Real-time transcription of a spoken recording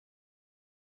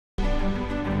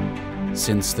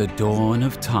Since the dawn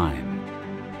of time,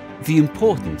 the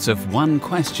importance of one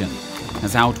question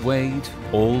has outweighed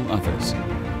all others.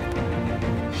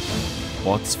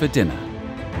 What's for dinner?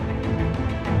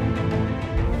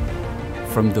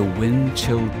 From the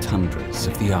wind-chilled tundras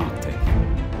of the Arctic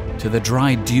to the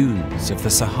dry dunes of the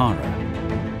Sahara,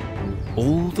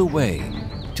 all the way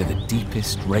to the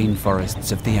deepest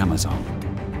rainforests of the Amazon.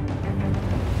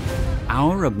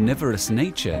 Our omnivorous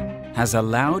nature has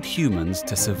allowed humans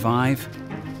to survive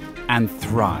and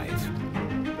thrive.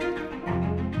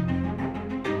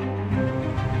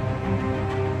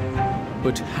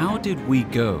 But how did we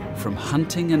go from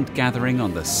hunting and gathering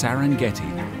on the Serengeti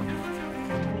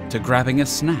to grabbing a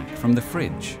snack from the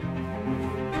fridge?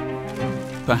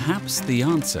 Perhaps the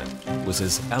answer was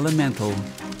as elemental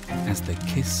as the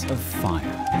kiss of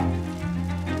fire.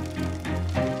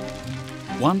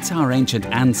 Once our ancient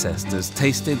ancestors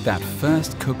tasted that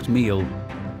first cooked meal,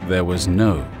 there was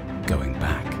no going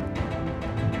back.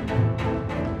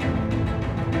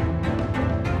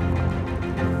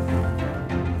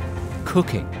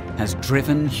 Cooking has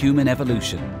driven human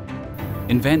evolution,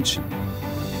 invention,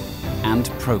 and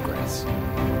progress.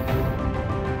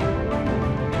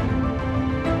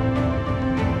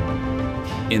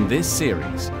 In this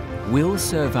series, we'll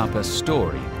serve up a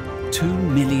story 2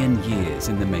 million years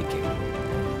in the making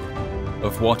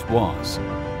of what was,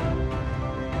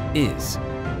 is,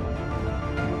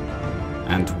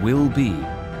 and will be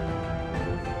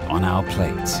on our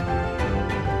plates.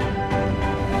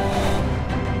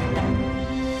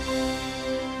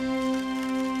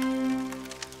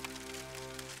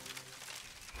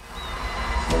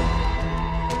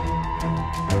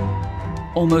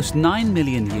 Almost 9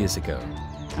 million years ago,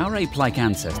 our ape-like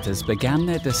ancestors began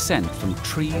their descent from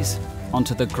trees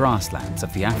onto the grasslands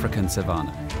of the African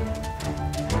savanna.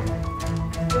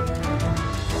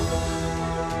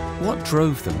 What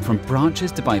drove them from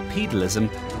branches to bipedalism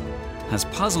has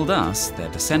puzzled us, their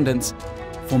descendants,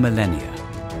 for millennia.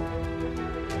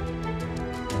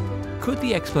 Could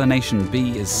the explanation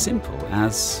be as simple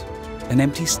as an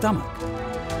empty stomach?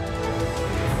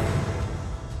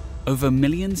 Over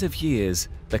millions of years,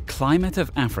 the climate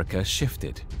of Africa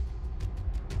shifted.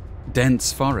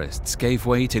 Dense forests gave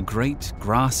way to great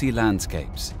grassy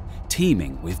landscapes,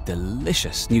 teeming with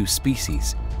delicious new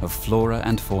species of flora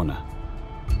and fauna.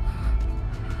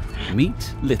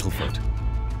 Meet Littlefoot.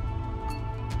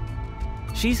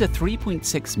 She's a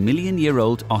 3.6 million year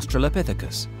old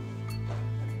Australopithecus.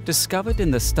 Discovered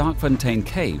in the Starkfontein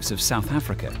caves of South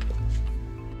Africa,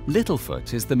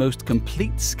 Littlefoot is the most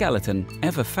complete skeleton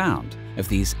ever found of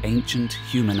these ancient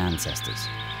human ancestors.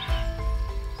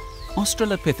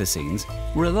 Australopithecines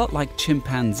were a lot like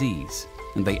chimpanzees,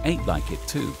 and they ate like it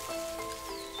too.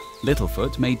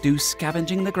 Littlefoot may do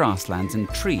scavenging the grasslands and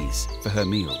trees for her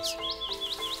meals.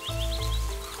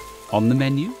 On the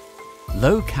menu,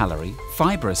 low-calorie,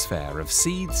 fibrous fare of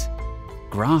seeds,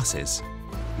 grasses,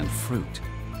 and fruit.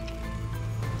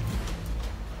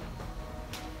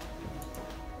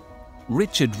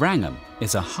 Richard Wrangham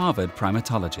is a Harvard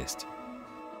primatologist.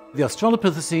 The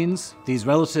Australopithecines, these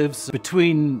relatives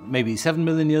between maybe 7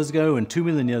 million years ago and 2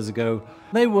 million years ago,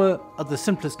 they were at the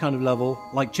simplest kind of level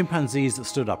like chimpanzees that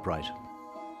stood upright.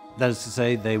 That is to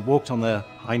say, they walked on their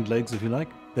hind legs, if you like.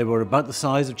 They were about the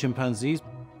size of chimpanzees.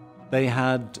 They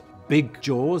had big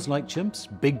jaws like chimps,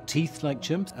 big teeth like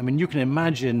chimps. I mean, you can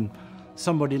imagine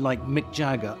somebody like Mick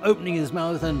Jagger opening his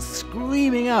mouth and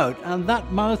screaming out, and that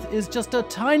mouth is just a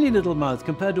tiny little mouth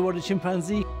compared to what a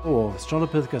chimpanzee or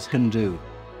Australopithecus can do.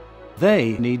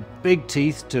 They need big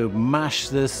teeth to mash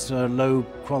this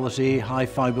low-quality,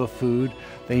 high-fiber food.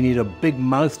 They need a big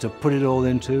mouth to put it all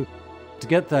into. To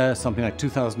get there something like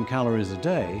 2,000 calories a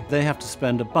day, they have to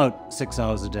spend about 6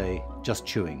 hours a day just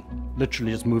chewing,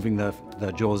 literally just moving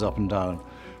their jaws up and down,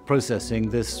 processing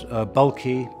this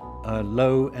bulky,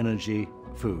 low-energy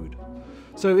food.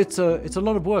 So it's a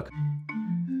lot of work.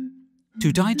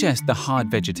 To digest the hard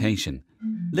vegetation,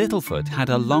 Littlefoot had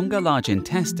a longer large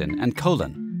intestine and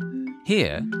colon.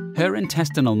 Here, her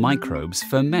intestinal microbes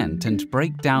ferment and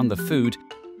break down the food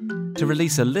to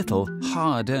release a little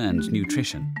hard-earned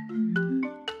nutrition.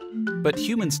 But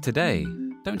humans today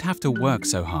don't have to work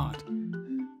so hard.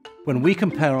 When we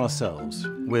compare ourselves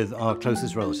with our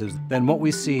closest relatives, then what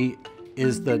we see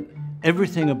is that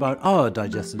everything about our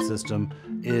digestive system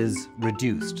is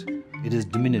reduced. It is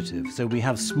diminutive. So we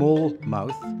have small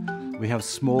mouth, we have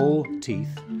small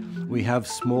teeth, we have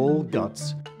small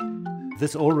guts.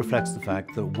 This all reflects the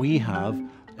fact that we have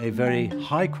a very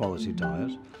high quality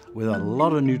diet with a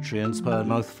lot of nutrients per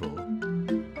mouthful.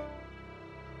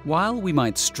 While we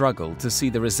might struggle to see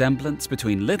the resemblance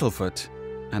between Littlefoot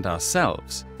and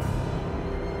ourselves,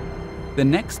 The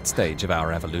next stage of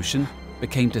our evolution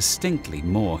became distinctly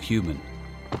more human.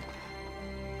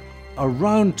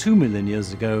 Around 2 million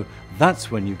years ago, that's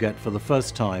when you get for the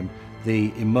first time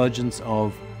the emergence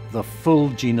of the full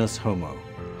genus Homo,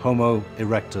 Homo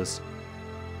erectus.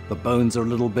 The bones are a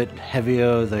little bit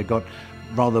heavier, they've got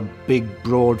rather big,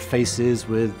 broad faces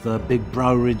with big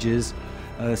brow ridges,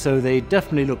 so they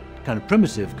definitely look kind of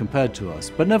primitive compared to us,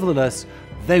 but nevertheless,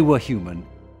 they were human.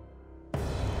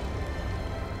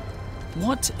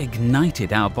 What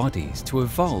ignited our bodies to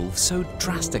evolve so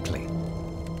drastically?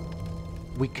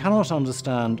 We cannot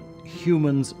understand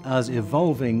humans as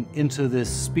evolving into this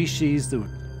species that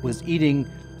was eating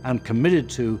and committed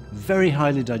to very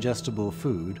highly digestible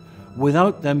food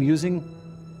without them using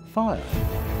fire.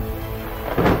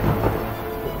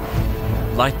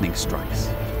 Lightning strikes,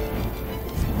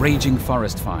 raging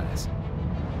forest fires,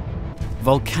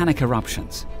 volcanic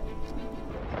eruptions.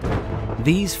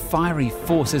 These fiery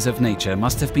forces of nature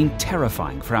must have been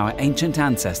terrifying for our ancient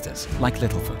ancestors like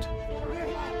Littlefoot.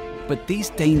 But these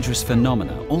dangerous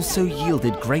phenomena also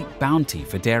yielded great bounty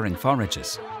for daring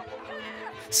foragers.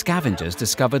 Scavengers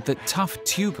discovered that tough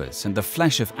tubers and the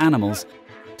flesh of animals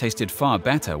tasted far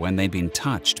better when they'd been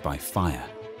touched by fire.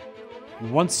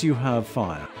 Once you have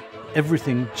fire,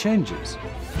 everything changes.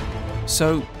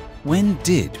 So, when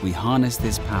did we harness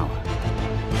this power?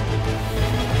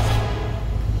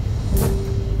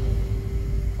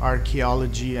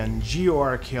 Archaeology and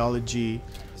geoarchaeology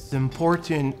is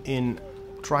important in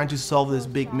trying to solve this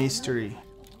big mystery,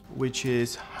 which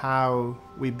is how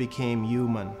we became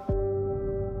human.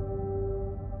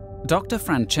 Dr.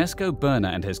 Francesco Berna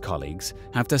and his colleagues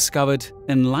have discovered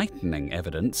enlightening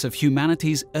evidence of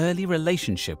humanity's early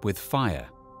relationship with fire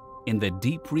in the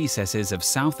deep recesses of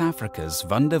South Africa's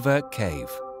Wonderwerk Cave.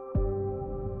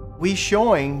 We're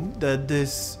showing that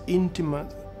this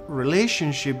intimate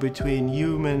relationship between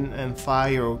human and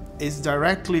fire is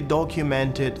directly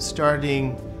documented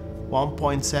starting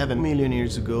 1.7 million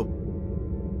years ago.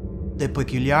 The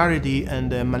peculiarity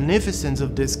and the magnificence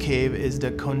of this cave is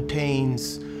that it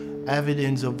contains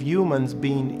evidence of humans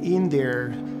being in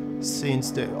there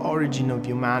since the origin of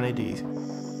humanity.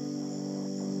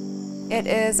 It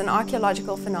is an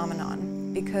archaeological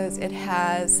phenomenon because it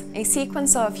has a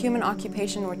sequence of human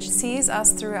occupation which sees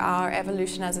us through our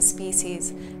evolution as a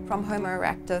species from Homo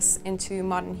erectus into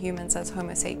modern humans as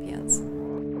Homo sapiens.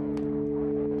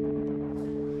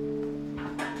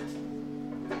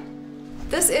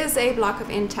 This is a block of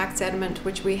intact sediment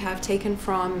which we have taken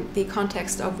from the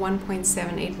context of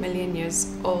 1.78 million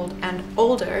years old and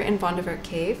older in Wonderwerk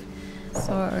Cave.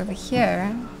 So over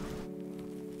here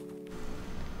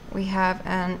we have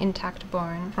an intact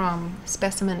bone from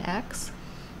specimen X,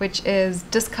 which is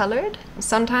discolored.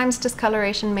 Sometimes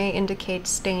discoloration may indicate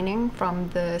staining from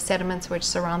the sediments which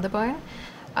surround the bone.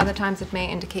 Other times it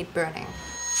may indicate burning.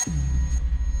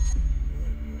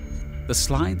 The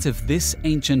slides of this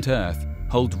ancient Earth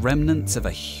hold remnants of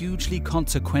a hugely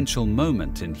consequential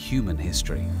moment in human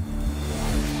history.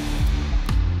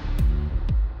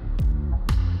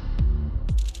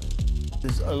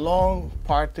 There's a long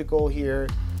particle here.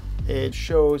 It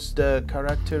shows the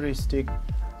characteristic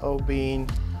of being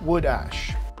wood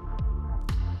ash.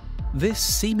 This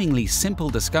seemingly simple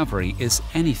discovery is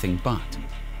anything but.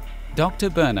 Dr.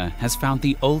 Berna has found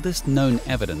the oldest known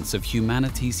evidence of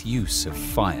humanity's use of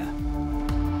fire.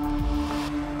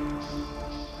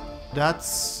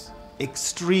 That's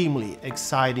extremely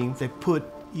exciting. They put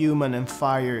human and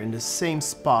fire in the same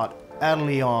spot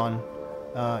early on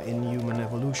in human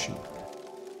evolution.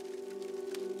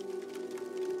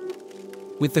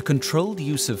 With the controlled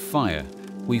use of fire,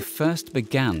 we first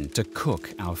began to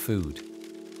cook our food.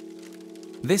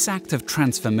 This act of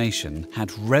transformation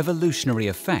had revolutionary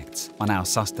effects on our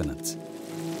sustenance.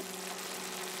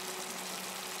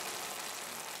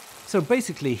 So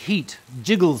basically, heat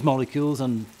jiggles molecules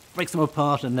and breaks them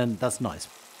apart, and then that's nice.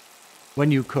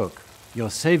 When you cook, you're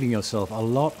saving yourself a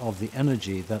lot of the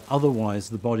energy that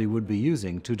otherwise the body would be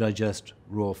using to digest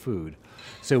raw food.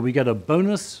 So we get a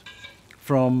bonus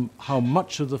from how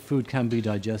much of the food can be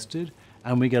digested,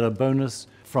 and we get a bonus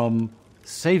from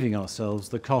saving ourselves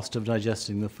the cost of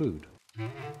digesting the food.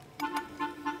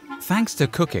 Thanks to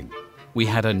cooking, we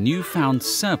had a newfound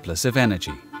surplus of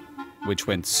energy, which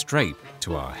went straight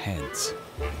to our heads.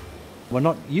 We're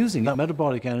not using that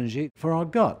metabolic energy for our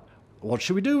gut. What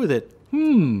should we do with it?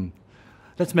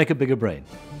 Let's make a bigger brain.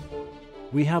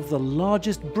 We have the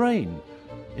largest brain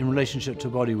in relationship to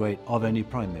body weight of any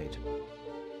primate.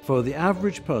 For the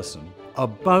average person,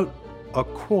 about a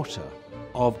quarter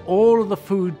of all of the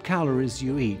food calories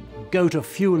you eat go to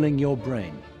fueling your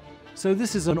brain. So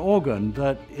this is an organ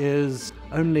that is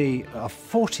only a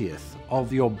 40th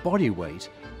of your body weight,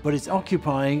 but it's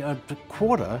occupying a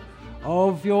quarter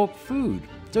of your food.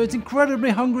 So it's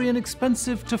incredibly hungry and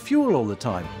expensive to fuel all the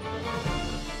time.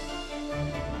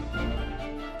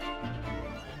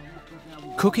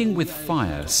 Cooking with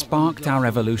fire sparked our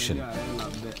evolution,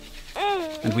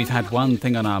 and we've had one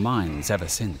thing on our minds ever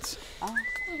since: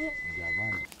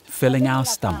 filling our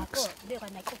stomachs.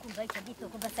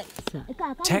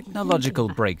 Technological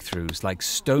breakthroughs like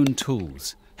stone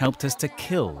tools helped us to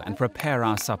kill and prepare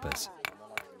our suppers,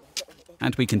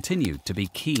 and we continued to be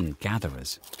keen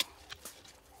gatherers.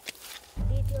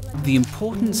 The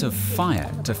importance of fire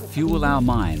to fuel our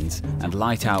minds and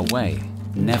light our way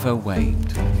never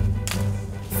waned.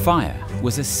 Fire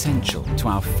was essential to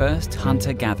our first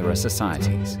hunter-gatherer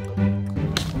societies.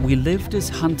 We lived as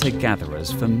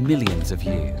hunter-gatherers for millions of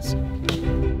years.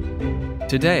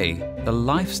 Today, the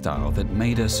lifestyle that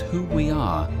made us who we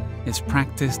are is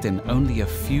practiced in only a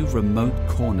few remote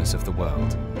corners of the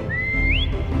world.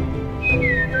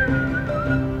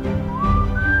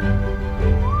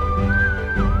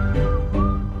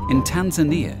 In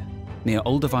Tanzania, near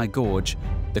Olduvai Gorge,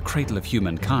 the cradle of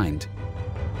humankind,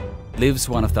 lives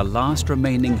one of the last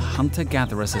remaining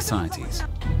hunter-gatherer societies,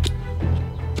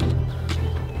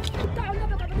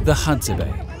 the Hadzabe.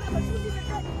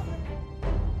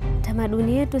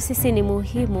 Tamaduni yetu sisi ni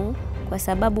muhimu kwa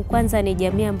sababu kwanza ni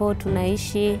jamii ambayo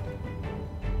tunaishi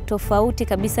tofauti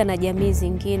kabisa na jamii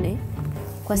zingine,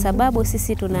 kwa sababu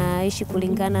sisi tunaishi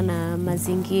kulingana na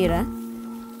mazingira.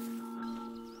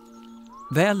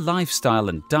 Their lifestyle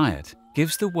and diet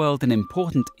gives the world an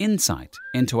important insight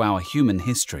into our human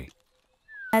history.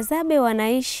 Hadzabe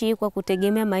wanaishi kwa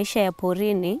kutegemea maisha ya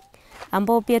porini,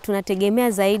 ambao pia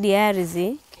tunategemea zaidi ya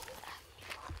ardhi.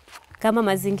 Kama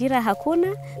mazingira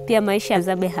hakuna, pia maisha ya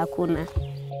Hadzabe hakuna.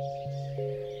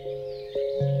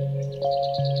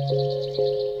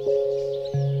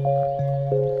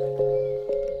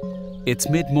 It's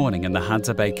mid-morning in the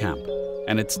Hadzabe camp,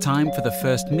 and it's time for the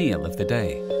first meal of the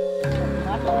day.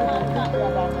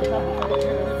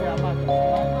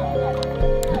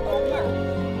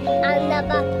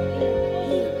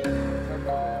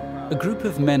 A group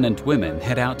of men and women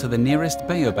head out to the nearest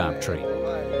baobab tree.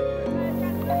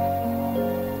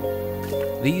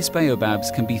 These baobabs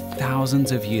can be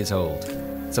thousands of years old,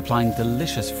 supplying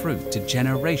delicious fruit to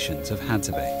generations of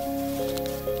Hadzabe.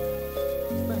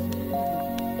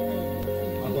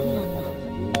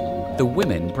 The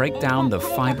women break down the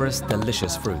fibrous,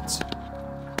 delicious fruits.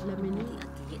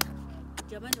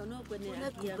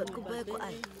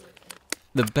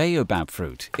 The baobab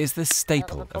fruit is the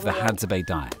staple of the Hadzabe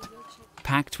diet,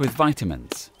 packed with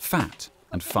vitamins, fat,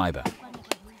 and fiber.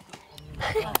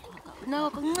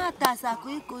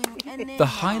 The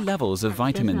high levels of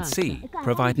vitamin C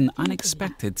provide an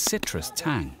unexpected citrus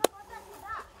tang.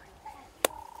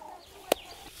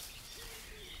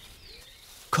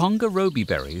 Kongarobi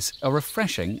berries are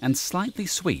refreshing and slightly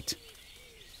sweet,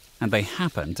 and they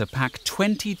happen to pack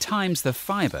 20 times the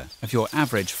fiber of your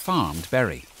average farmed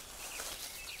berry.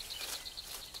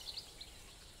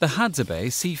 The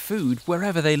Hadzabe see food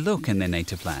wherever they look in their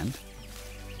native land.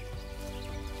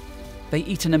 They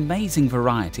eat an amazing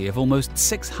variety of almost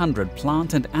 600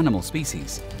 plant and animal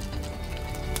species.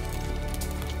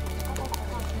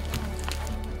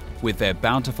 With their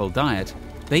bountiful diet,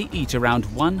 they eat around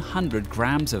 100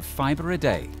 grams of fiber a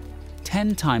day,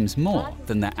 10 times more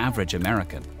than the average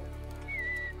American.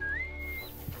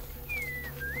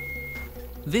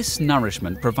 This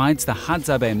nourishment provides the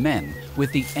Hadzabe men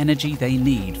with the energy they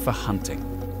need for hunting.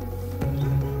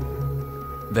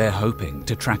 They're hoping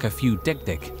to track a few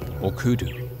dik-dik or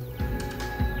kudu.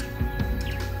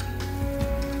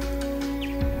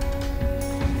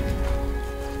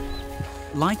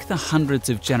 Like the hundreds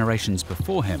of generations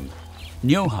before him,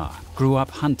 Nyoha grew up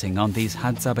hunting on these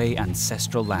Hadzabe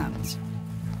ancestral lands.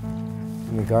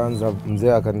 Nikaanza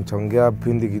mzee akanichongea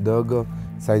pindi kidogo,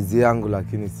 saizi yangu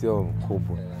lakini sio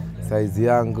kubwa. Saizi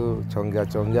yangu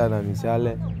chongea na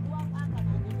mishale.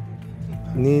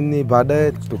 Nini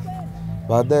baadaye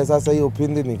sasa hiyo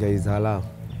pindi nikaizala.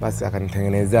 Basi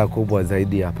akanitengenezea kubwa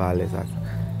zaidi ya pale sasa.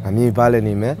 Na mimi pale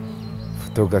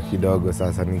nimefutuka kidogo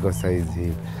sasa niko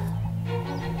saizi.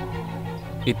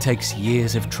 It takes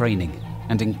years of training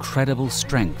and incredible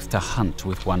strength to hunt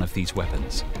with one of these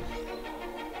weapons.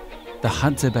 The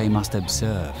Hadzabe must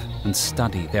observe and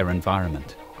study their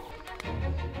environment.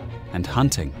 And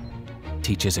hunting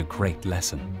teaches a great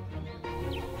lesson: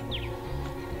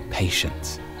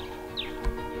 patience.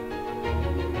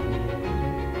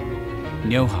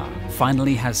 Nyoha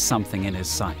finally has something in his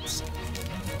sights: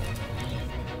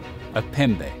 a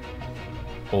pembe,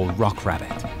 or rock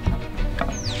rabbit.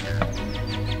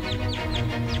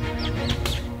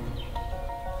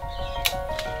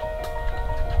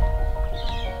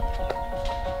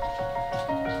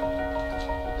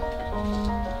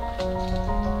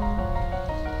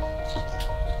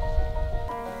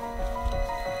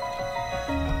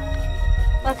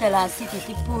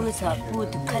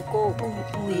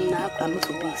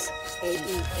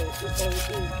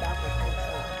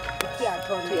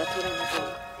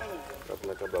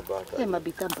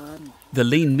 The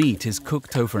lean meat is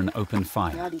cooked over an open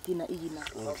fire.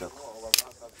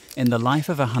 In the life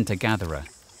of a hunter-gatherer,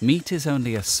 meat is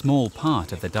only a small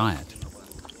part of the diet,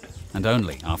 and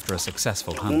only after a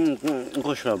successful hunt.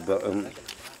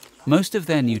 Most of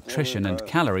their nutrition and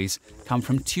calories come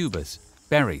from tubers,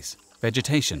 berries,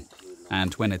 vegetation,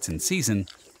 and when it's in season,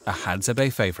 a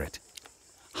Hadzabe favorite,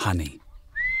 honey.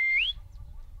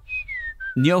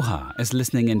 Nyoha is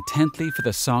listening intently for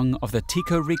the song of the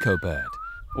Tico Rico bird,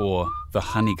 or the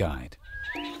honey guide.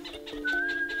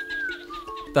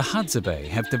 The Hadzabe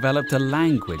have developed a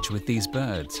language with these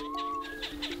birds,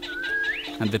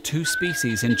 and the two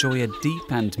species enjoy a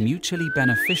deep and mutually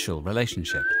beneficial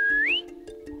relationship.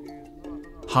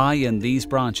 High in these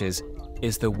branches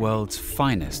is the world's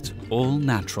finest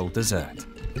all-natural dessert.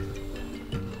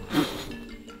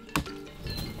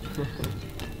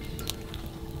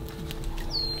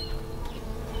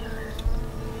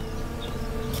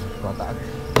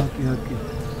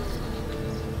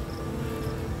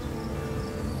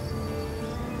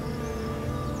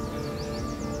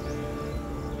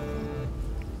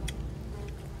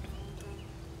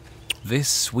 This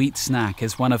sweet snack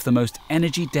is one of the most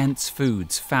energy-dense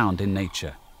foods found in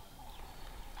nature.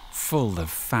 Full of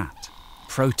fat,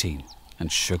 protein, and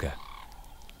sugar.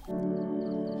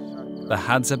 The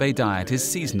Hadzabe diet is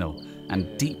seasonal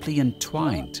and deeply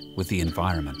entwined with the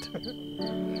environment.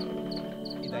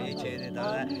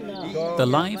 The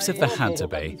lives of the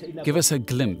Hadzabe give us a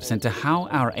glimpse into how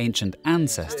our ancient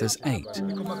ancestors ate.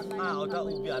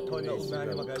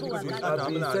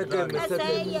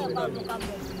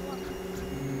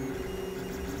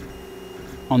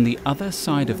 On the other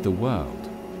side of the world,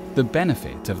 the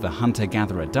benefit of the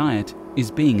hunter-gatherer diet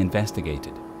is being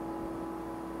investigated.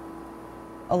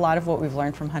 A lot of what we've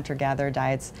learned from hunter-gatherer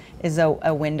diets is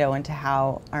a window into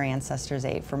how our ancestors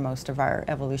ate for most of our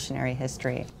evolutionary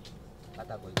history.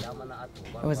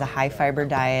 It was a high-fiber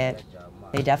diet.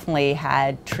 They definitely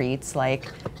had treats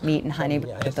like meat and honey,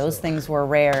 but those things were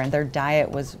rare, and their diet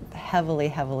was heavily,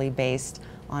 heavily based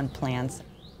on plants.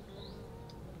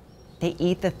 They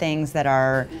eat the things that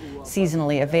are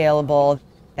seasonally available.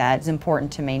 That's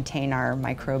important to maintain our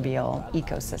microbial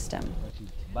ecosystem.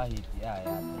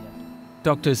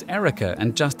 Doctors Erica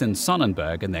and Justin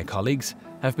Sonnenberg and their colleagues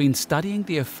have been studying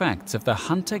the effects of the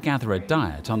hunter-gatherer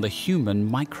diet on the human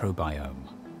microbiome.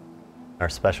 Our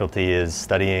specialty is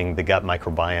studying the gut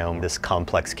microbiome, this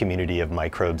complex community of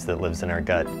microbes that lives in our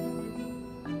gut.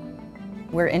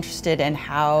 We're interested in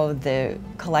how the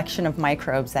collection of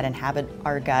microbes that inhabit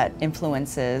our gut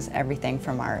influences everything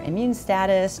from our immune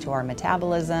status to our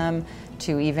metabolism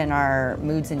to even our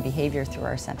moods and behavior through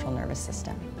our central nervous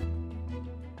system.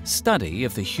 Study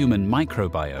of the human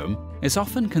microbiome is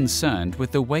often concerned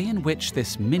with the way in which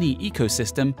this mini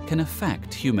ecosystem can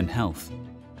affect human health.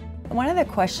 One of the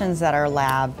questions that our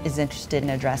lab is interested in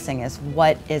addressing is,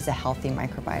 what is a healthy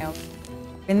microbiome?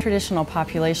 In traditional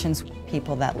populations,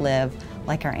 people that live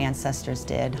like our ancestors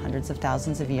did hundreds of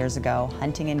thousands of years ago,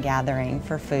 hunting and gathering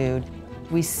for food,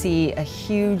 we see a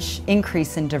huge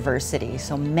increase in diversity,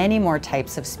 so many more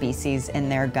types of species in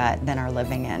their gut than are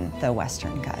living in the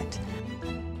Western gut.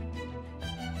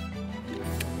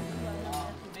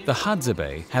 The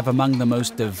Hadzabe have among the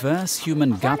most diverse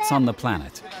human guts on the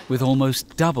planet, with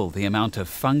almost double the amount of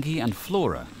fungi and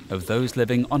flora of those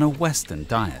living on a Western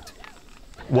diet.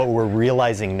 What we're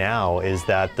realizing now is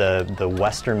that the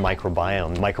Western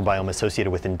microbiome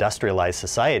associated with industrialized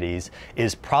societies,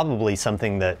 is probably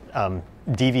something that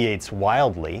deviates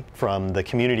wildly from the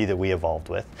community that we evolved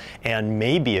with, and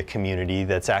may be a community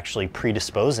that's actually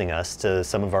predisposing us to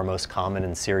some of our most common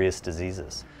and serious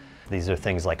diseases. These are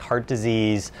things like heart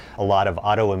disease, a lot of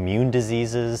autoimmune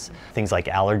diseases, things like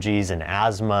allergies and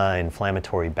asthma,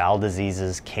 inflammatory bowel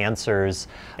diseases, cancers,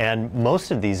 and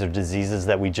most of these are diseases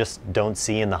that we just don't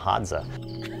see in the Hadza.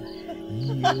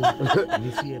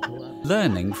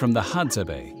 Learning from the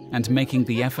Hadzabe and making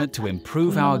the effort to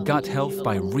improve our gut health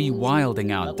by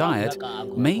rewilding our diet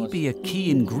may be a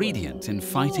key ingredient in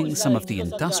fighting some of the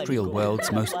industrial world's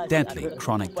most deadly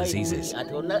chronic diseases.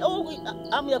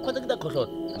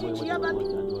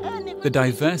 The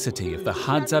diversity of the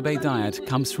Hadzabe diet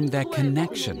comes from their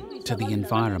connection to the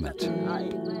environment.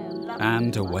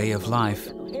 and a way of life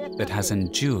that has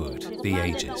endured the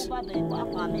ages.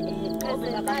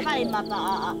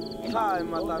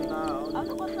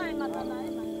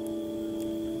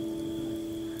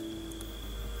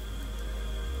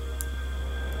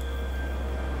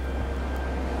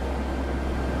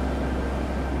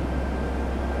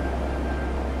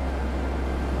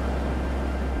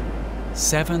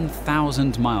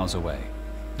 "7,000 miles away,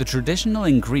 the traditional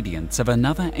ingredients of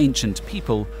another ancient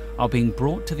people are being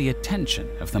brought to the attention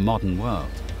of the modern world.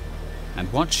 And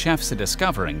what chefs are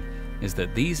discovering is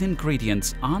that these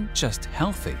ingredients aren't just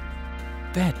healthy,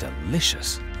 they're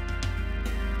delicious."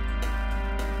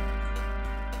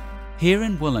 Here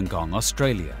in Wollongong,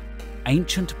 Australia,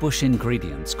 ancient bush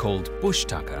ingredients called bush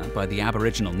tucker by the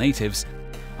Aboriginal natives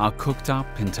are cooked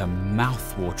up into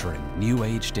mouth-watering New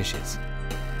Age dishes.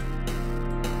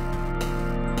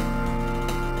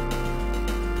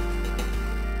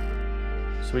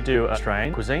 So we do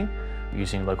Australian cuisine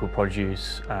using local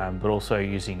produce, but also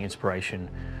using inspiration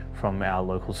from our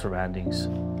local surroundings.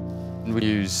 We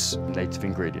use native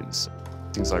ingredients,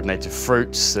 things like native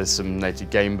fruits, there's some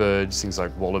native game birds, things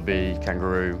like wallaby,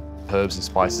 kangaroo, herbs and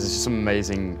spices. There's some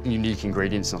amazing, unique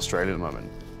ingredients in Australia at the moment.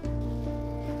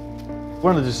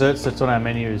 One of the desserts that's on our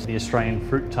menu is the Australian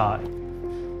fruit tart.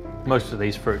 Most of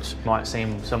these fruits might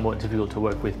seem somewhat difficult to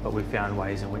work with, but we've found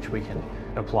ways in which we can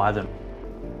apply them.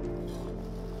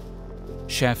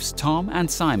 Chefs Tom and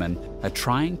Simon are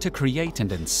trying to create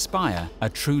and inspire a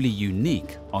truly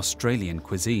unique Australian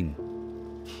cuisine.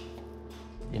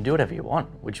 You can do whatever you want,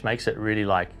 which makes it really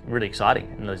exciting,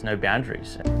 and there's no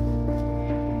boundaries.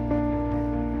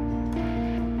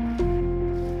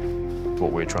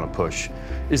 What we're trying to push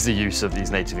is the use of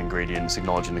these native ingredients,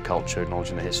 acknowledging the culture,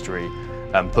 acknowledging the history,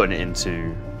 and putting it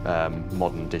into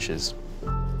modern dishes.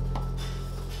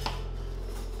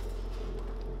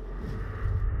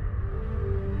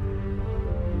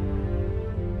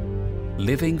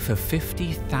 Living for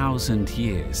 50,000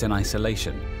 years in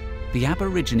isolation, the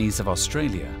Aborigines of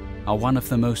Australia are one of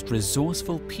the most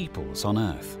resourceful peoples on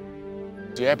Earth.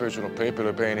 The Aboriginal people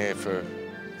have been here for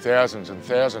thousands and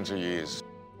thousands of years.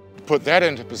 To put that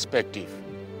into perspective,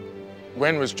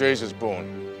 when was Jesus born?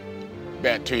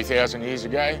 About 2,000 years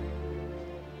ago.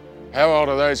 How old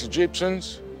are those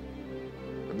Egyptians?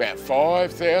 About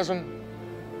 5,000.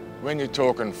 When you're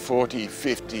talking 40,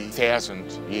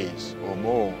 50,000 years or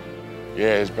more,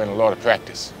 yeah, there's been a lot of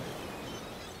practice.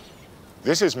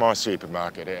 This is my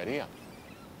supermarket out here.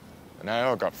 You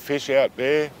know, I've got fish out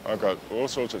there, I've got all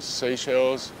sorts of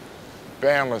seashells,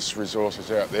 boundless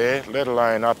resources out there, let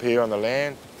alone up here on the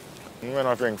land. And when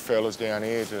I bring fellas down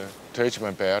here to teach them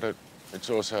about it, it's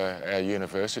also our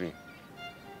university.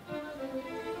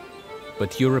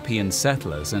 But European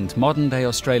settlers and modern-day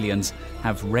Australians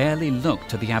have rarely looked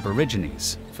to the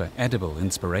Aborigines for edible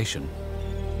inspiration.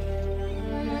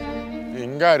 You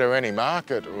can go to any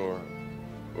market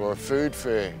or a food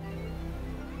fair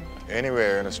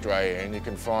anywhere in Australia and you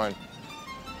can find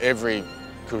every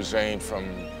cuisine from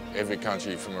every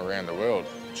country from around the world.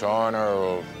 China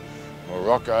or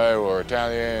Morocco or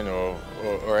Italian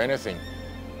or anything.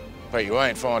 But you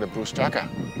won't find a bush tucker,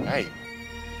 hey.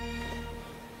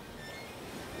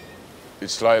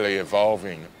 It's slowly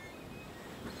evolving.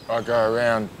 I go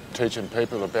around teaching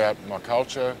people about my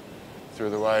culture through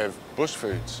the way of bush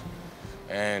foods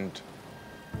and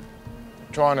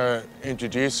trying to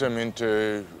introduce them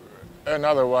into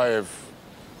another way of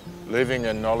living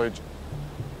and knowledge.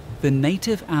 The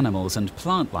native animals and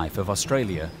plant life of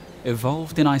Australia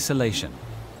evolved in isolation,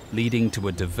 leading to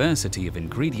a diversity of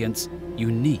ingredients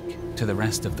unique to the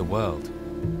rest of the world.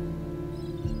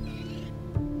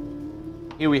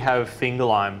 Here we have finger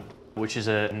lime, which is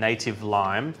a native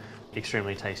lime,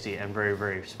 extremely tasty and very,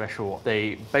 very special.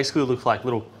 They basically look like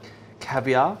little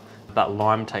caviar, but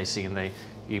lime tasting, and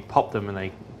you pop them and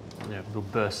they, little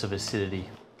bursts of acidity.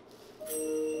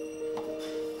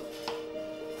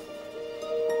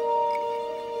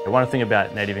 One thing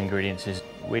about native ingredients is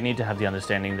we need to have the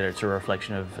understanding that it's a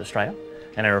reflection of Australia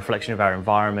and a reflection of our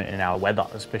environment and our weather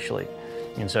especially.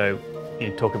 And so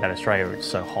you talk about Australia, it's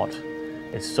so hot,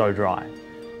 it's so dry.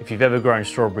 If you've ever grown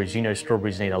strawberries, you know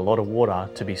strawberries need a lot of water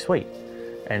to be sweet.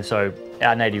 And so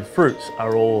our native fruits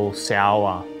are all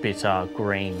sour, bitter,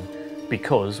 green,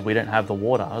 because we don't have the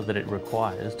water that it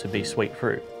requires to be sweet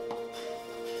fruit.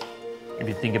 If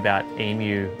you think about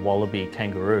emu, wallaby,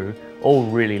 kangaroo, all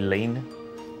really lean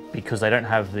because they don't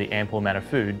have the ample amount of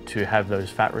food to have those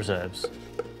fat reserves.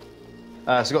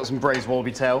 So I've got some braised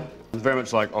wallaby tail. It's very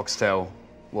much like oxtail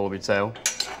wallaby tail.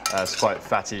 It's quite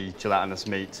fatty, gelatinous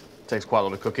meat. Takes quite a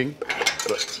lot of cooking,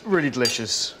 but really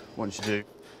delicious once you do.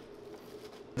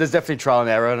 There's definitely trial and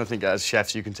error, and I think as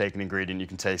chefs you can take an ingredient, you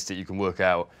can taste it, you can work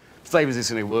out flavours it's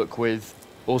going to work with.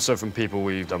 Also from people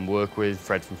we've done work with,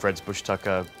 Fred from Fred's Bush Tucker,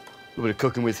 a little bit of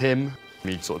cooking with him.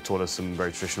 He sort of taught us some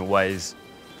very traditional ways.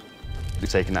 We've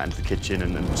taken that into the kitchen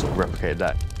and sort of replicated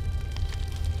that.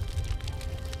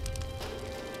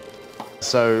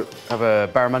 So I have a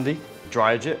barramundi,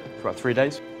 dry age it for about 3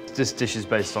 days. This dish is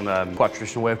based on quite a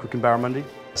traditional way of cooking barramundi.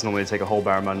 So normally you take a whole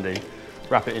barramundi,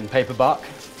 wrap it in paper bark,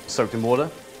 soaked in water,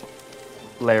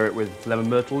 layer it with lemon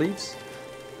myrtle leaves.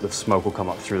 The smoke will come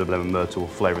up through the lemon myrtle,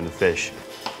 flavouring the fish.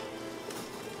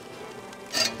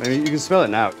 Maybe you can smell it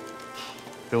now. It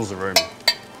fills the room.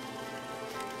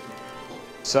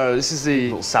 So this is the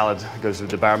little salad that goes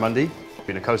with the barramundi.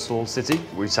 In a coastal city,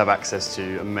 we just have access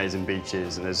to amazing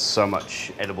beaches, and there's so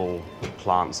much edible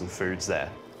plants and foods there.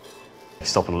 If you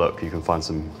stop and look, you can find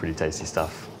some pretty tasty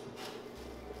stuff.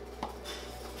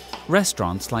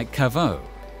 Restaurants like Caveau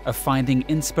are finding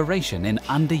inspiration in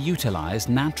underutilized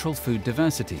natural food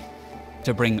diversity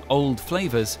to bring old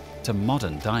flavors to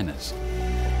modern diners.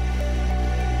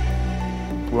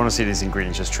 We want to see these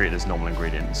ingredients just treated as normal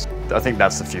ingredients. I think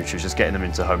that's the future, just getting them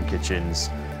into home kitchens,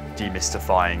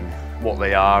 demystifying what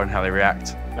they are and how they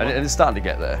react. And it's starting to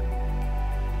get there.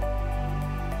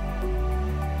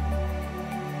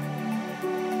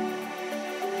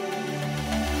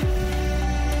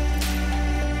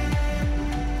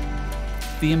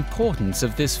 The importance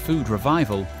of this food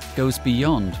revival goes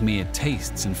beyond mere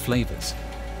tastes and flavors.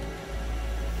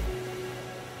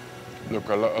 Look,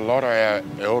 a lot of our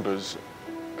elders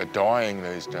are dying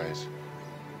these days.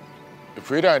 If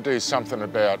we don't do something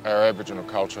about our Aboriginal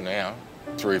culture now,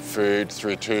 through food,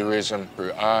 through tourism,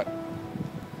 through art,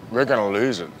 we're going to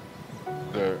lose it.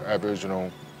 The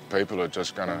Aboriginal people are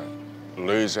just going to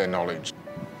lose their knowledge.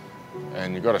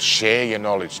 And you've got to share your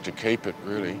knowledge to keep it,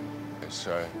 really.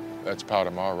 So that's part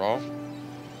of my role.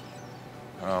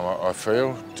 I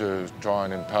feel to try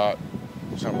and impart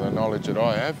some of the knowledge that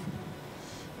I have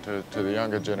to the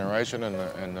younger generation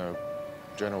and the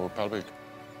general public.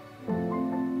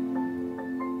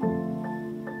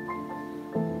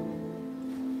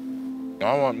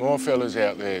 I want more fellas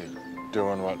out there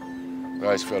doing what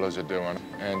those fellas are doing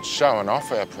and showing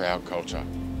off our proud culture.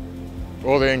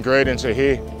 All the ingredients are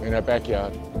here in our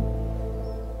backyard.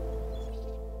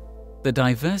 The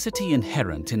diversity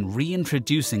inherent in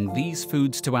reintroducing these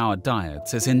foods to our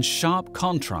diets is in sharp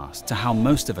contrast to how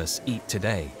most of us eat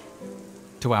today,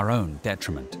 to our own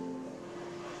detriment.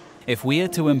 If we are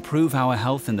to improve our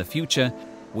health in the future,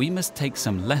 we must take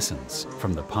some lessons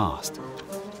from the past.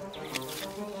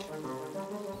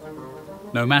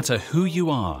 No matter who you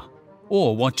are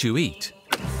or what you eat,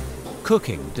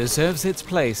 cooking deserves its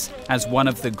place as one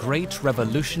of the great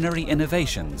revolutionary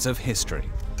innovations of history.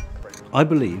 I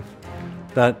believe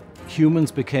that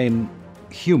humans became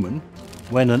human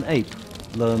when an ape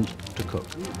learned to cook.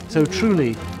 So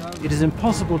truly, it is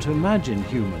impossible to imagine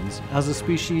humans as a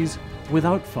species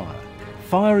without fire.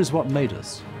 Fire is what made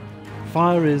us.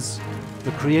 Fire is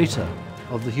the creator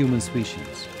of the human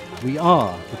species. We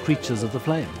are the creatures of the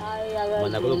flame.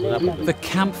 The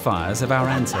campfires of our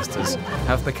ancestors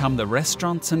have become the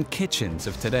restaurants and kitchens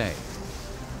of today.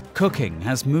 Cooking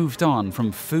has moved on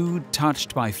from food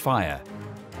touched by fire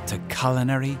to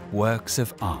culinary works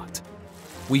of art.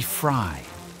 We fry,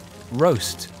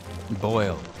 roast,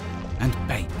 boil, and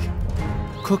bake.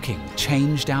 Cooking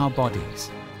changed our bodies,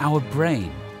 our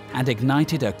brain, and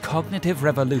ignited a cognitive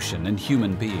revolution in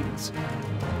human beings.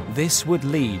 This would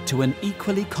lead to an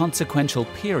equally consequential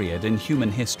period in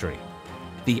human history,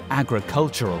 the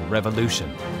agricultural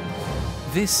revolution.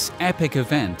 This epic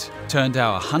event turned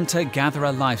our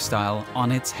hunter-gatherer lifestyle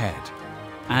on its head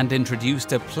and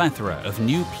introduced a plethora of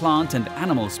new plant and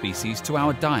animal species to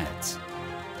our diets.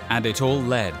 And it all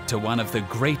led to one of the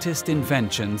greatest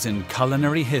inventions in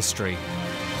culinary history,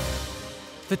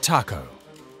 the taco.